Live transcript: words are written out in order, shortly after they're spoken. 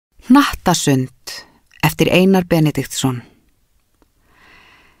Hnattasund eftir Einar Benediktsson.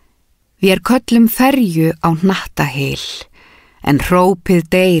 Vér köllum ferju á Hnattahyl, en hrópið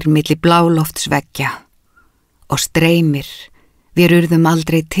deyr milli bláloftsveggja. Og streymir, vér urðum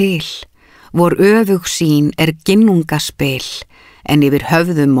aldrei til, vor öfugsýn ginnungaspil, en yfir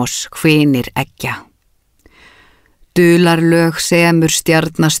höfðum oss hvinir eggja. Dularlög semur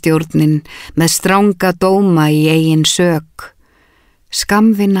stjarnastjórnin með stranga dóma í eigin sök.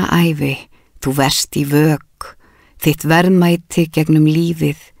 Skammvinna ævi, þú verst í vök, þitt verðmæti gegnum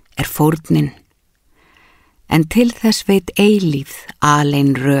lífið fórnin. En til þess veit eilífð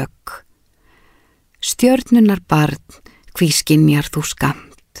alein rök. Stjörnunar barn, hví skynjar þú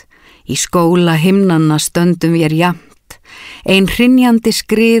skamt, í skóla himnanna stöndum vér jamt. Ein hrynjandi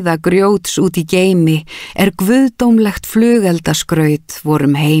skriða grjóts út í geimi guðdómlegt flugeldaskraut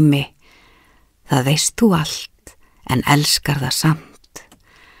vorum heimi. Það veist þú allt, en elskar það samt.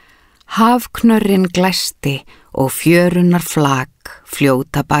 Hafknörrin glæsti og fjörunar flak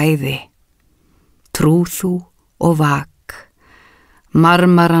fljóta bæði. Trú þú og vak.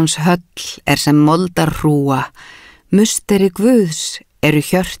 Marmarans höll sem moldar hrúa, musteri Guðs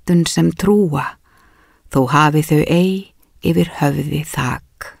hjörtun sem trúa, þó hafi þau ei yfir höfði þak.